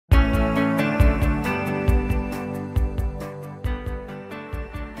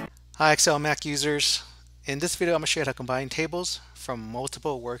Hi Excel Mac users. In this video, I'm going to show you how to combine tables from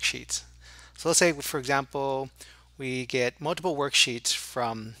multiple worksheets. So let's say, for example, we get multiple worksheets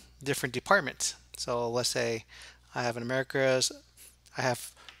from different departments. So let's say I have an Americas, I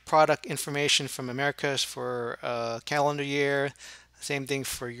have product information from Americas for a calendar year, same thing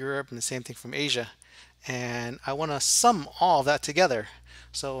for Europe, and the same thing from Asia. And I want to sum all of that together.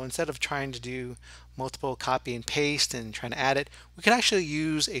 So instead of trying to do multiple copy and paste and trying to add it, we can actually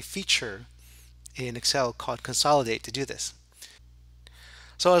use a feature in Excel called Consolidate to do this.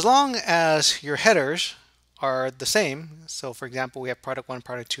 So as long as your headers are the same, so for example, we have product 1,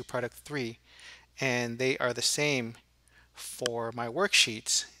 product 2, product 3, and they are the same for my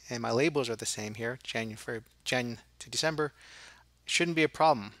worksheets, and my labels are the same here, Jan to December, shouldn't be a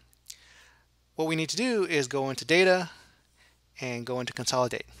problem. What we need to do is go into Data and go into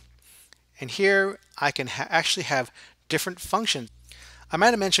Consolidate. And here I can actually have different functions. I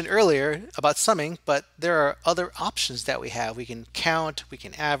might have mentioned earlier about summing, but there are other options that we have. We can count, we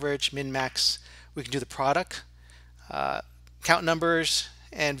can average, min-max, we can do the product, count numbers,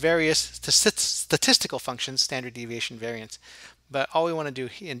 and various statistical functions, standard deviation, variance. But all we want to do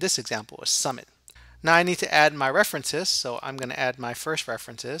in this example is sum it. Now I need to add my references, so I'm going to add my first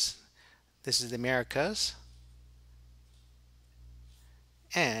references. This is the Americas,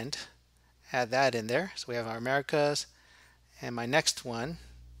 and add that in there. So we have our Americas, and my next one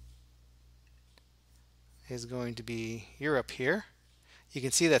is going to be Europe here. You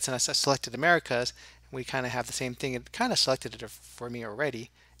can see that since I selected Americas, we kind of have the same thing. It kind of selected it for me already,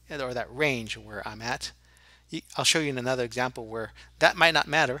 or that range where I'm at. I'll show you in another example where that might not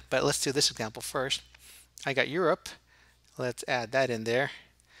matter, but let's do this example first. I got Europe. Let's add that in there.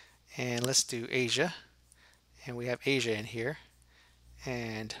 And let's do Asia. And we have Asia in here.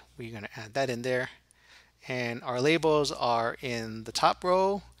 And we're going to add that in there. And our labels are in the top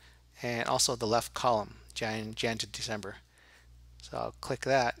row and also the left column, Jan to December. So I'll click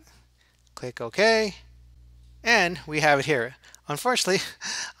that, click OK, and we have it here. Unfortunately,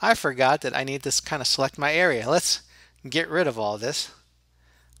 I forgot that I need to kind of select my area. Let's get rid of all this.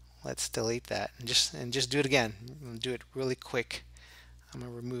 Let's delete that and just do it again. Do it really quick. I'm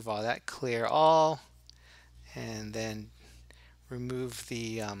going to remove all that, clear all, and then remove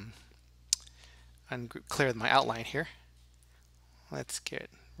the clear my outline here. Let's get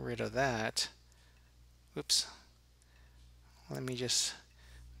rid of that. Oops. Let me just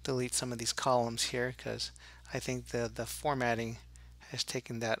delete some of these columns here because I think the formatting has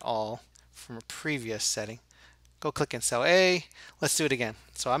taken that all from a previous setting. Go click in cell A. Let's do it again.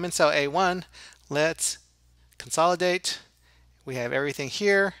 So I'm in cell A1. Let's consolidate. We have everything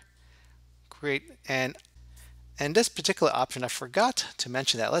here. Create, and this particular option, I forgot to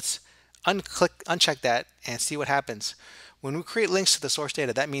mention that. Let's uncheck that and see what happens. When we create links to the source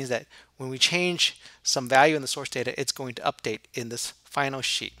data, that means that when we change some value in the source data, it's going to update in this final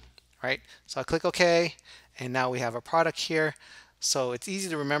sheet, right? So I'll click OK, and now we have a product here. So it's easy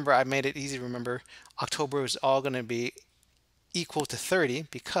to remember. I made it easy to remember. October is all going to be equal to 30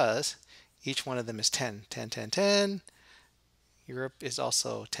 because each one of them is 10, 10, 10, 10. Europe is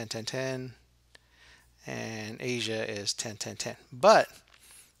also 10, 10, 10. And Asia is 10, 10, 10. But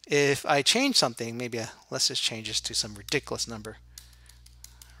if I change something, maybe let's just change this to some ridiculous number,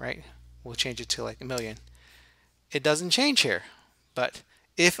 right? We'll change it to like 1,000,000. It doesn't change here, but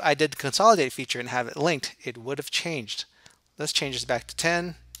if I did the consolidate feature and have it linked, it would have changed. Let's change this back to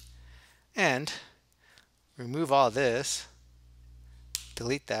 10 and remove all this,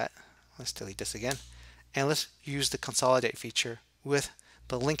 delete that. Let's delete this again, and let's use the consolidate feature with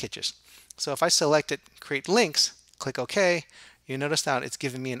the linkages. So if I select it, create links, click OK, you notice now it's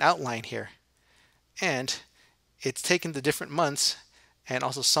giving me an outline here, and it's taken the different months and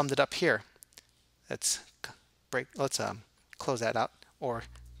also summed it up here. Let's close that out or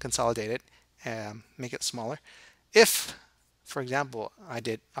consolidate it and make it smaller. If, for example, I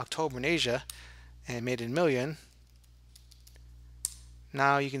did October in Asia and made it 1,000,000,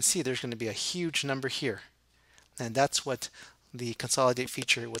 now you can see there's going to be a huge number here, and that's what the consolidate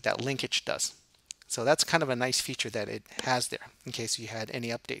feature with that linkage does. So that's kind of a nice feature that it has there in case you had any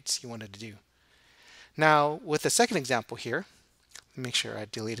updates you wanted to do. Now with the second example here, make sure I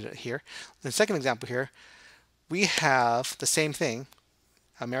deleted it here. The second example here, we have the same thing.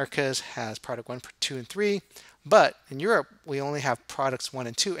 Americas has product 1, 2, and 3, but in Europe we only have products 1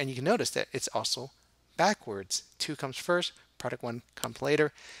 and 2, and you can notice that it's also backwards. 2 comes first, product 1 comes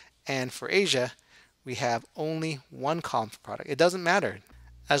later, and for Asia we have only one column for product. It doesn't matter.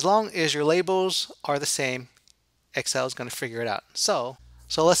 As long as your labels are the same, Excel is going to figure it out. So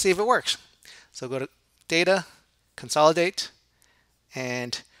let's see if it works. So go to Data, Consolidate,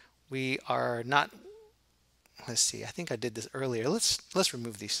 and we are not, let's see, I think I did this earlier. Let's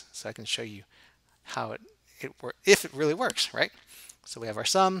remove these so I can show you how if it really works, right? So we have our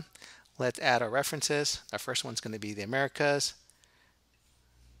sum. Let's add our references. Our first one's going to be the Americas,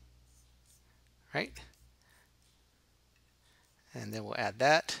 right? And then we'll add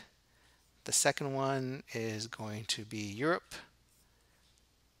that. The second one is going to be Europe,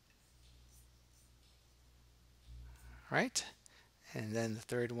 right? And then the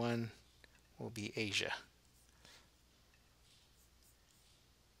third one will be Asia.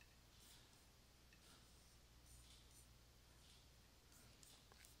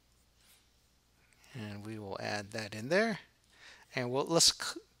 And we will add that in there. And let's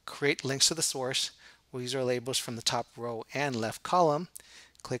create links to the source. We'll use our labels from the top row and left column.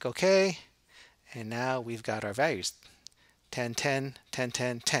 Click OK. And now we've got our values. 10, 10, 10,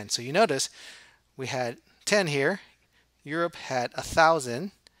 10, 10. So you notice we had 10 here. Europe had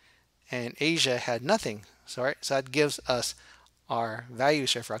 1,000 and Asia had nothing. So that gives us our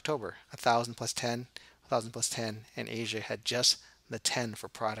values here for October. 1,000 plus 10, 1,000 plus 10, and Asia had just the 10 for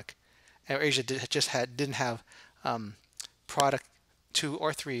product. And Asia didn't have product 2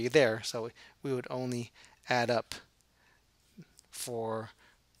 or 3 there, so we would only add up for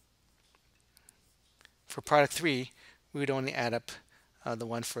product 3, we would only add up the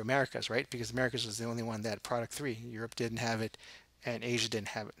one for Americas, right? Because Americas was the only one that had product 3. Europe didn't have it, and Asia didn't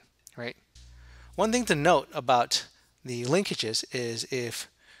have it, right? One thing to note about the linkages is if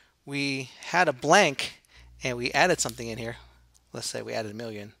we had a blank and we added something in here, let's say we added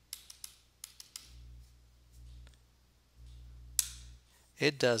 1,000,000,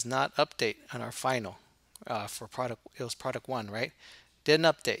 it does not update on our final for product. It was product 1, right? Didn't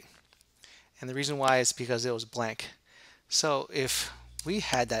update. And the reason why is because it was blank. So if we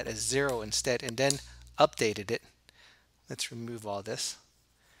had that as 0 instead and then updated it, let's remove all this.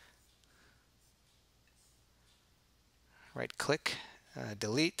 Right click,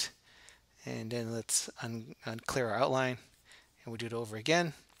 delete, and then let's unclear our outline, and we do it over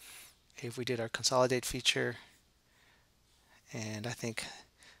again. If we did our consolidate feature, and I think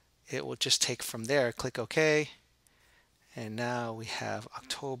it will just take from there, click OK, and now we have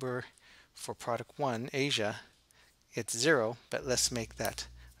October for product 1, Asia. It's 0, but let's make that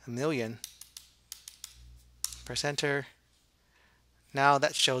 1,000,000. Press enter. Now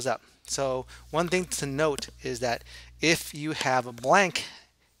that shows up. So one thing to note is that if you have a blank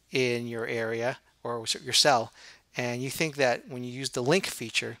in your area or your cell, and you think that when you use the link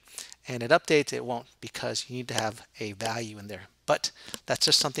feature and it updates, it won't, because you need to have a value in there. But that's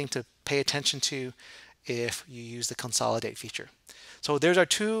just something to pay attention to if you use the consolidate feature. So there's our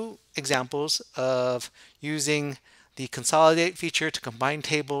 2 examples of using the consolidate feature to combine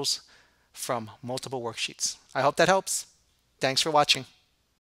tables from multiple worksheets. I hope that helps. Thanks for watching.